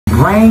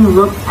Brain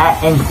looked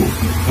at ankle.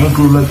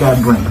 Ankle looked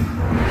at brain.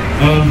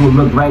 Ankle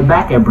looked right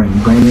back at brain.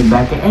 Brain looked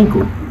back at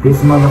ankle.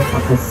 This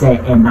motherfucker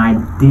said, and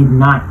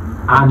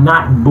I'm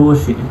not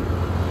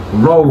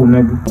bullshitting. Roll,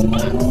 nigga.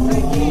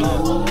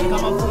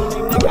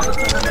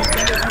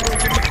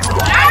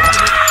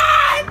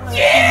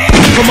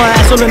 Put my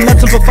ass on the net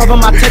to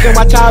perform my tech and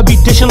watch I be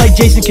dishing like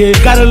Jason Kidd.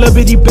 Got a little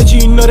bitty bitch,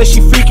 you know that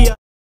she freaky.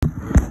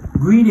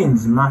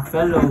 Greetings, my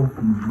fellow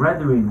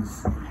brethren,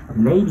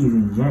 ladies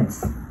and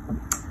gents.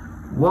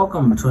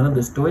 Welcome to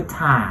another story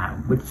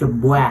time with your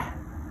boy,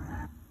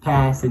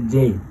 Pastor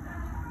J.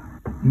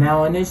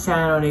 Now on this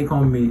channel they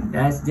call me,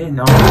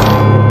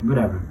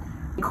 whatever.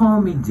 They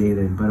call me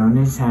Jalen, but on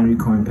this channel they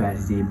call me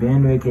Pastor J.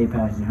 Bando aka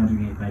Pastor J,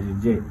 Hunter aka Pastor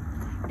J.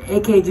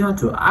 AK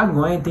Junto, I can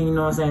go anything, you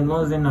know what I'm saying, as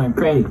long as they're not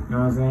crazy, you know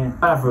what I'm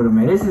saying? For the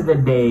man, this is the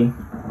day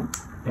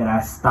that I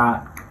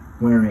stopped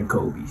wearing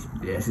Kobe's.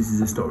 Yes, this is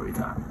a story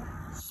time.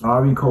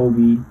 Sorry,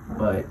 Kobe,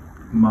 but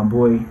my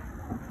boy,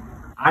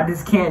 I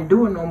just can't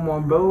do it no more,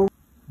 bro.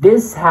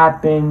 This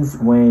happens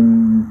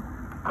when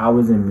I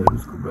was in middle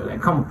school, bro.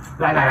 Like, come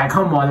on,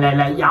 come on,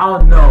 like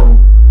y'all know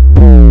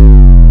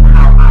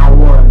how I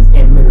was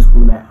in middle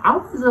school. Like,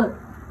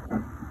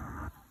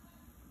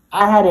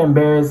 I had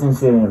embarrassing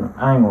shit in them.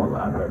 I ain't gonna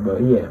lie, bro,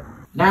 but yeah.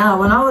 Now,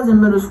 when I was in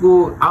middle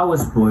school, I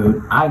was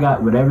spoiled. I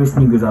got whatever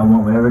sneakers I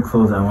want, whatever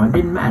clothes I want.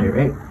 It didn't matter,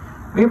 right?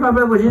 Me and my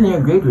brother was in there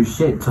grade with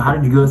shit. So how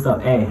did you go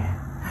stuff? Hey,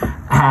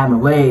 I had my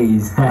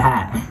ways.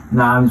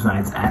 Nah, I'm just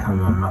trying to ask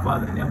my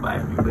father and they'll buy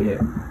for me, but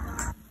yeah.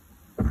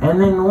 And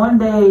then one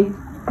day,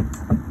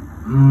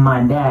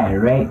 my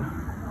dad, right?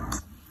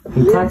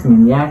 He texted me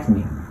and he asked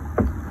me,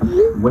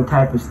 what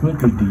type of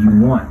sneakers do you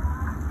want?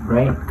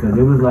 Right? Because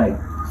it was like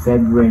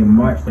February,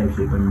 March type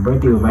shit, but my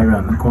birthday was right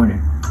around the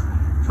corner.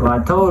 So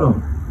I told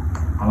him,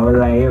 I was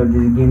like, yo,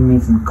 just give me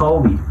some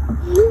Kobe.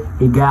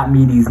 He got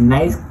me these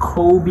nice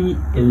Kobe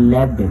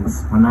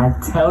 11s. When I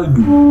tell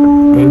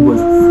you, they was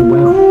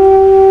fuego.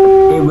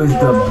 It was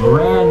the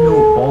brand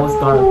new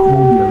All-Star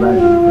Kobe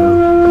 11s,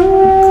 bro.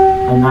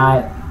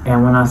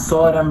 And when I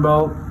saw them,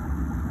 bro,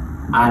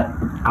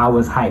 I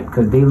was hyped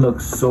because they look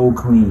so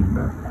clean,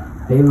 bro.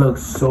 They look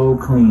so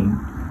clean.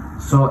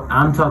 So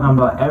I'm talking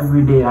about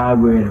every day I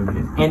wear them,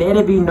 and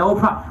it'll be no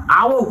problem.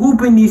 I will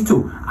hoop in these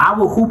two.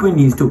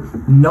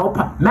 No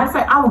problem. Matter of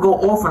fact, I will go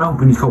off when I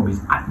hoop in these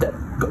Kobe's.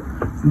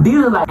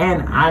 These are like,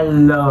 and I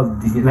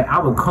love these. Like, I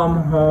would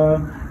come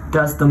home,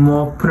 dust them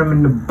off, put them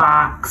in the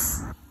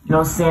box. You know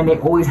what I'm saying? They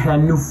always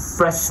had new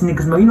fresh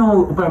sneakers smell. You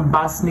know, open a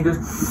box sneakers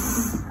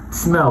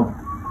smell.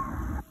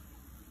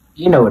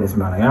 You know what it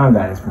smells like. I don't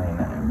gotta explain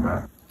that,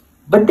 bro.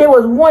 But there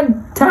was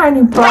one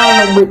tiny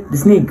problem with the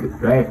sneakers,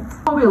 right?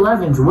 Kobe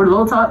 11s were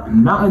low top.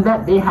 Not only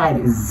that, they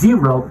had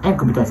zero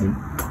ankle protection.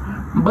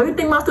 But you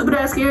think my stupid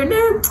ass scared,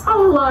 man? I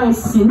was like,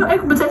 shit, no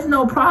ankle protection,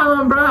 no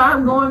problem, bro.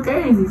 I'm going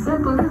crazy.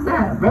 Simple as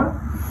that, bro.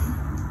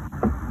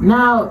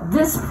 Now,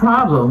 this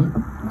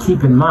problem,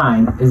 keep in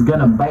mind, is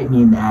gonna bite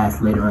me in the ass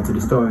later on to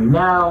the story.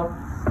 Now,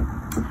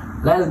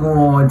 let's go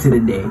on to the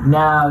day.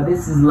 Now,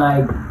 this is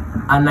like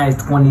a nice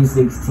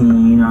 2016,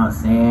 you know what I'm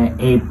saying?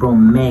 April,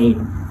 May.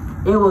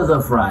 It was a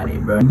Friday,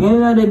 bro.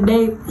 Beginning of the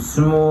day,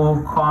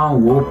 smooth,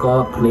 calm, woke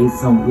up, played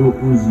some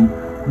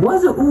Uzi.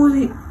 Was it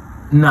Uzi?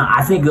 Nah,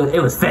 I think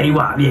it was Fetty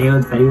Wap. Yeah, it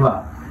was Fetty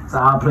Wap. So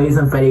I played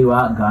some Fetty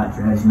Wap, got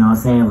dressed, you know what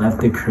I'm saying? Left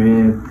the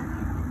crib,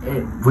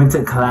 went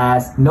to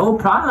class, no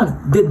problems.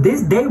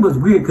 This day was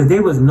weird because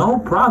there was no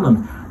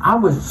problems. I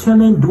was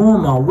chilling,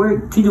 doing my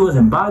work. Teacher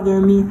wasn't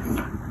bothering me.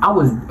 I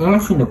was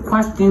answering the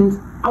questions.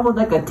 I was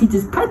like a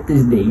teacher's pet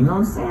this day, you know what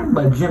I'm saying?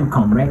 But gym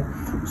come, right?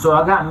 So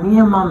I got me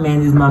and my man,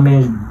 this is my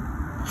man,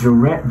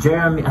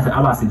 Jeremy, I'm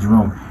about to say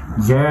Jerome,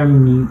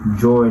 Jeremy,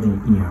 George, and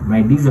Ian,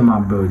 right? These are my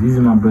bros.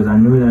 I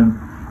knew them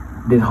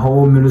this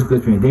whole middle school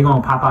experience. They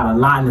gonna pop out a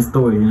lot in the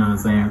story, you know what I'm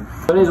saying?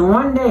 So there's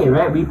one day,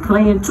 right? We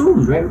playing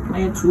twos, right? We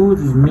playing twos.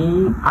 It's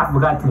me. I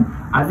forgot team.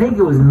 I think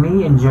it was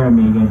me and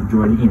Jeremy against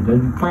George and Ian. So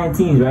we playing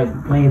teams, right?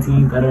 We playing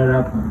teams.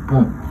 Boom,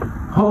 boom.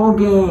 Whole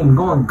game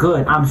going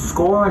good. I'm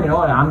scoring and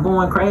all that. I'm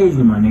going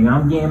crazy, my nigga.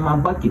 I'm getting my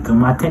buckets on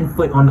my 10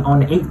 foot on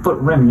the 8 foot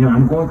rim. You know,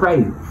 I'm going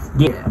crazy.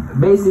 Yeah,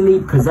 basically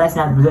possession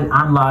after possession.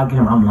 I'm locking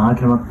him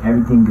up.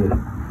 Everything good.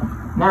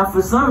 Now,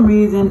 for some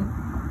reason,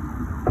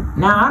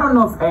 now I don't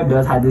know if everybody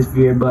else had this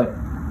fear, but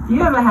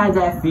you ever had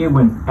that fear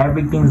when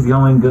everything's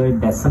going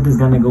good that something's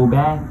gonna go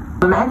bad?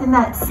 Imagine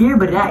that fear,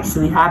 but it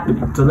actually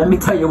happened. So let me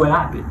tell you what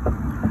happened.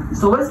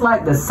 So it's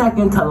like the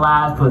second to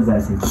last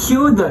possession.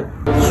 Cue the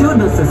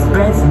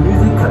suspense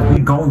music because we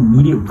gonna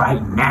need it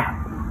right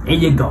now. There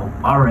you go.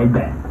 Alright,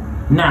 bet.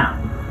 Now,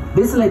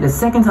 this is like the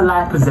second to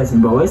last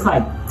possession, bro. It's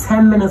like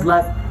 10 minutes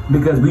left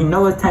because we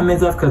know it's 10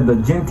 minutes left because the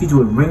gym teacher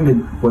would ring the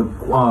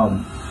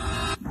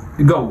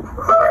go.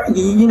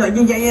 You know,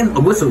 yeah,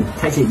 whistle,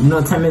 catch it. You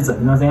know, 10 minutes up.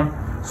 You know what I'm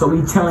saying? So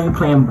we chilling,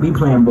 we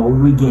playing ball.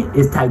 We get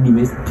it's tight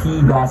defense. It's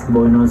P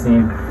basketball. You know what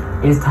I'm saying?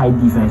 It's tight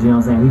defense, you know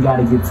what I'm saying? We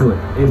gotta get to it.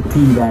 It's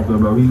P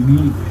basketball, bro.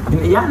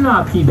 Y'all know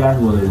how P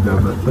basketball is, bro,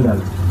 but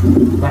whatever.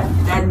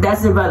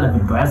 That's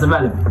irrelevant, bro. That's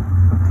irrelevant.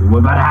 What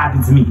about to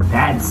happen to me?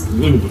 That's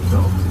it,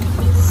 bro.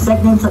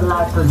 Second to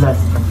last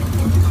possession.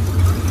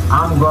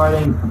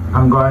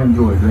 guarding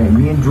George, right?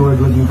 Me and George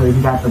looking because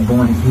he got the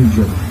ball and he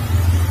dribbled.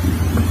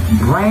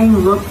 Brain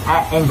looked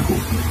at ankle.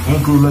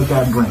 Ankle looked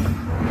at Brain.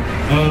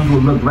 Ankle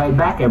looked right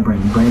back at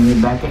Brain. Brain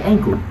looked back at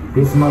ankle.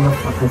 This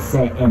motherfucker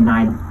said, and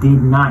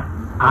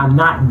I'm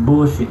not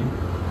bullshitting.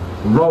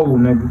 Roll,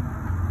 nigga.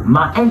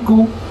 My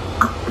ankle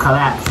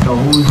collapsed the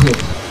whole shit.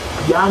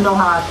 Y'all know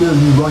how I feel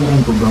when you roll your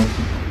ankle, bro.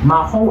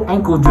 My whole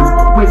ankle just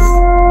twists.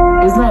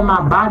 It's like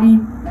my body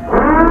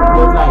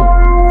was like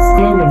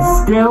standing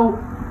still,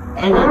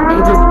 and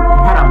it just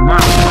had a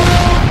mouth.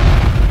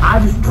 I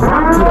just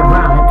dropped to the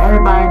ground, and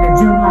everybody in the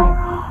gym like,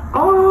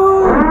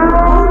 oh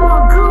my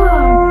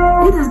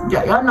god. It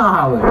just, y'all know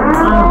how it is. I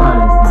know how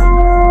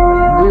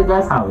this.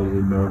 That's how it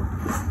is, bro.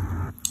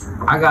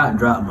 I got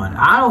dropped, man.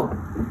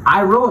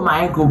 I rolled my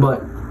ankle,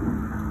 but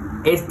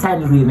it's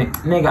technically,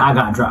 nigga, I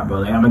got dropped, bro.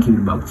 Like, I'm gonna keep it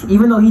about.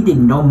 Even though he did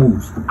no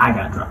moves, I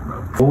got dropped,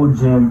 bro. Whole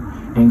gym,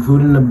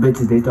 including the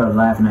bitches, they started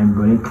laughing at me,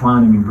 bro. They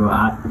clowning me, bro.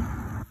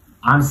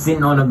 I'm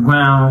sitting on the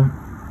ground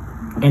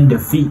in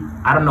defeat.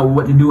 I don't know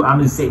what to do.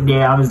 I'm just sitting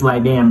there. I'm just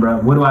like, damn, bro.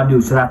 What do I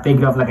do? Should I fake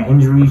it off like an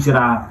injury? Should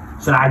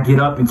I get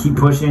up and keep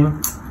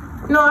pushing?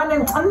 No, I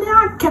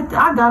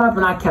got up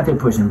and I kept it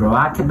pushing, bro.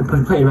 I kept it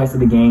pushing, play the rest of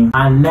the game.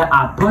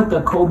 I put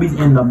the Kobe's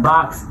in the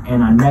box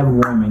and I never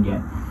wore them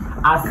again.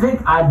 I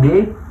think I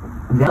did.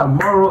 That's the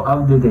moral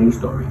of the day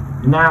story.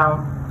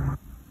 Now,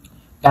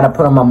 gotta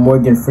put on my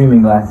Morgan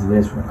Freeman glasses for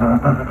this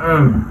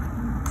one.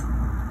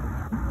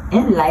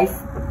 In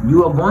life,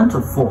 you are going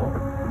to fall.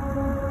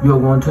 You are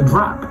going to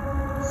drop.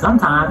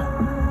 Sometimes,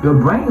 your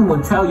brain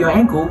will tell your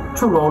ankle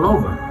to roll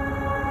over.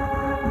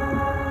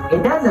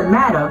 It doesn't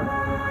matter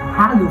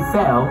how you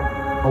fell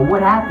or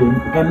what happened.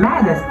 It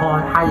matters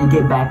on how you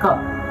get back up,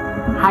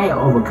 how you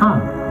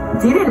overcome.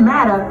 See, it didn't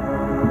matter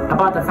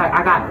about the fact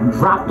I got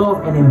dropped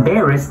off and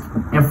embarrassed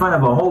in front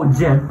of a whole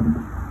gym.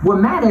 What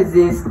matters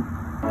is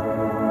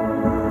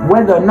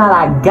whether or not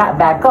I got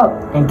back up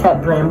and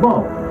kept playing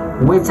ball,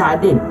 which I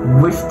did,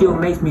 which still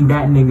makes me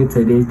that nigga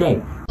to this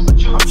day.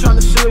 I'm trying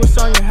to see what's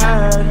on your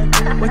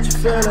head, what you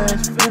feeling.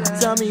 You can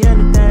tell me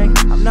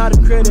anything, I'm not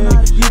a critic.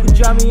 You can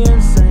drive me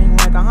insane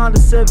like a Honda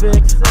Civic.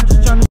 I'm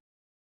just trying to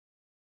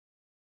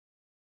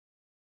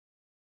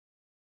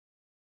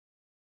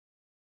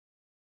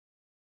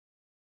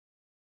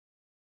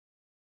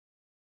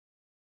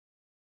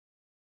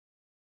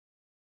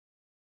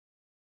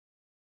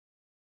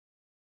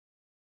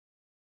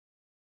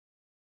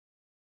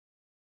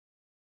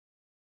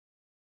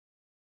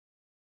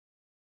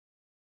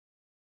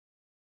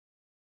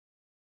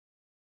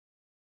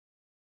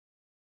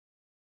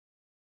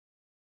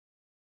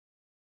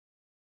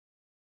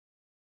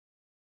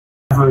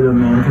Further,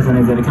 man, because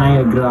I said, can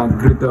I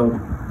grito?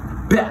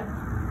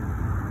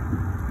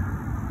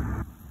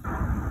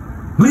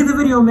 Leave the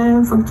video,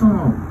 man. Fuck you,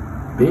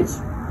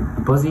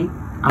 bitch, pussy.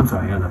 I'm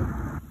sorry, I love it.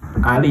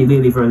 I leave,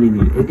 leave.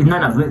 It's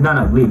not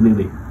enough. Leave.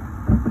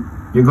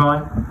 You're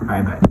going? All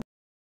right, bye.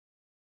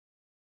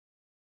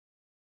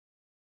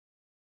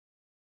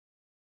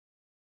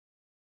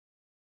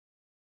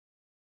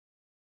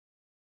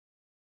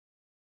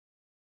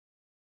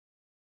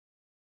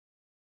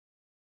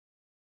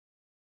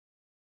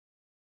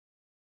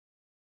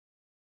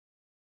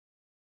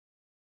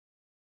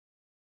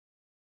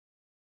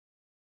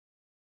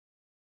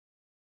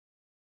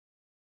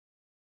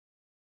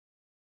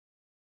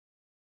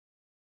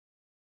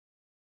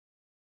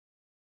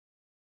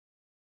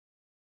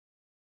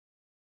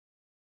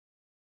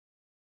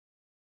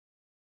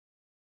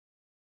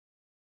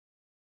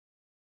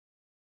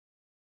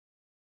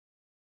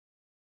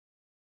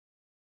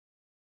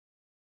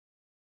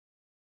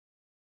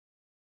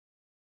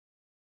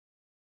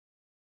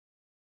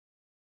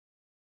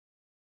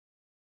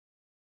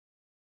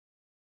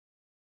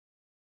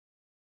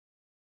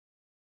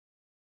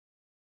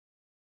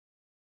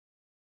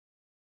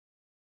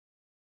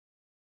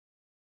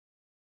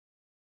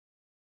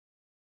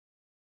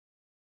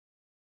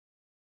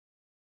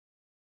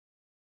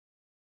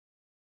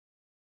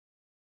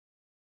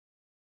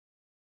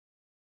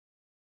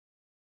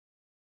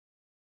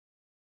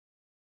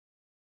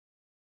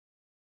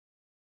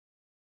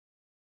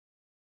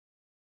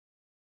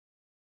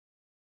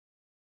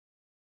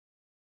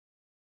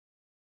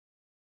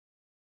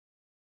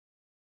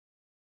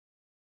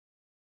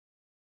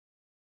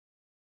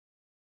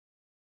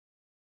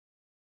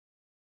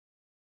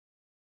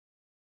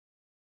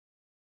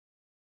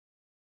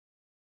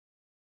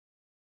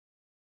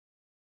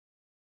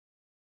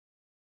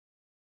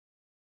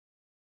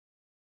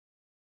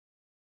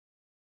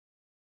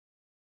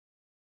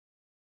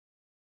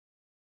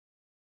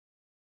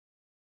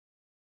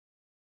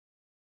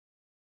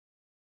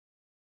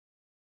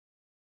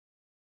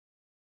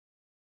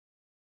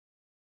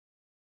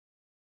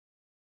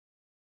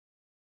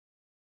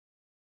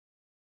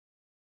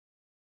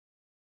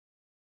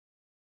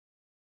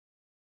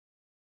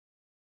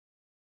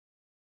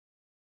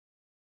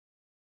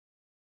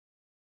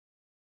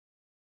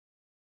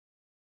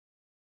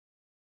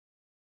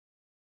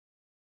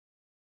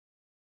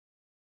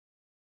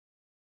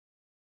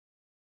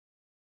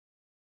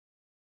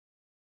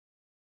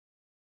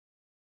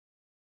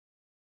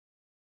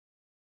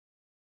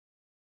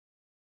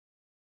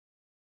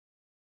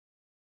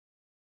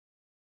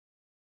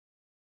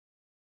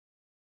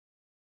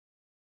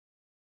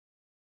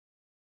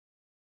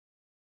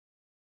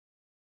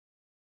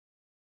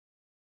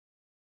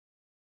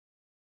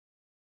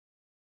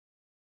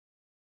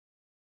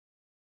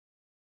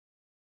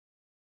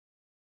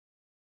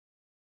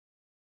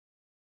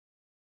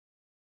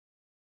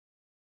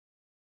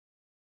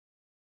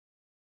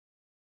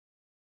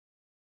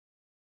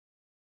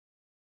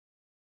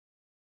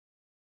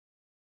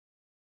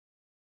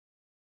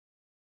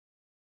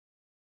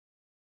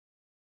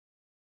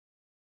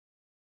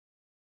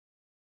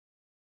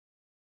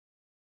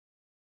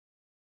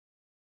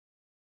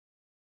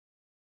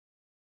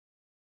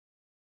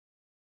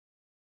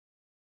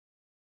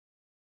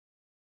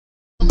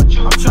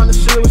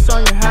 see what's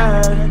on your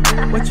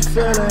head, what you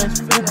feeling.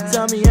 You can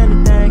tell me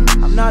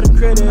anything, I'm not a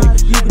critic.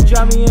 You can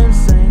drive me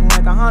insane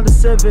like a Honda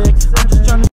Civic. I'm just trying to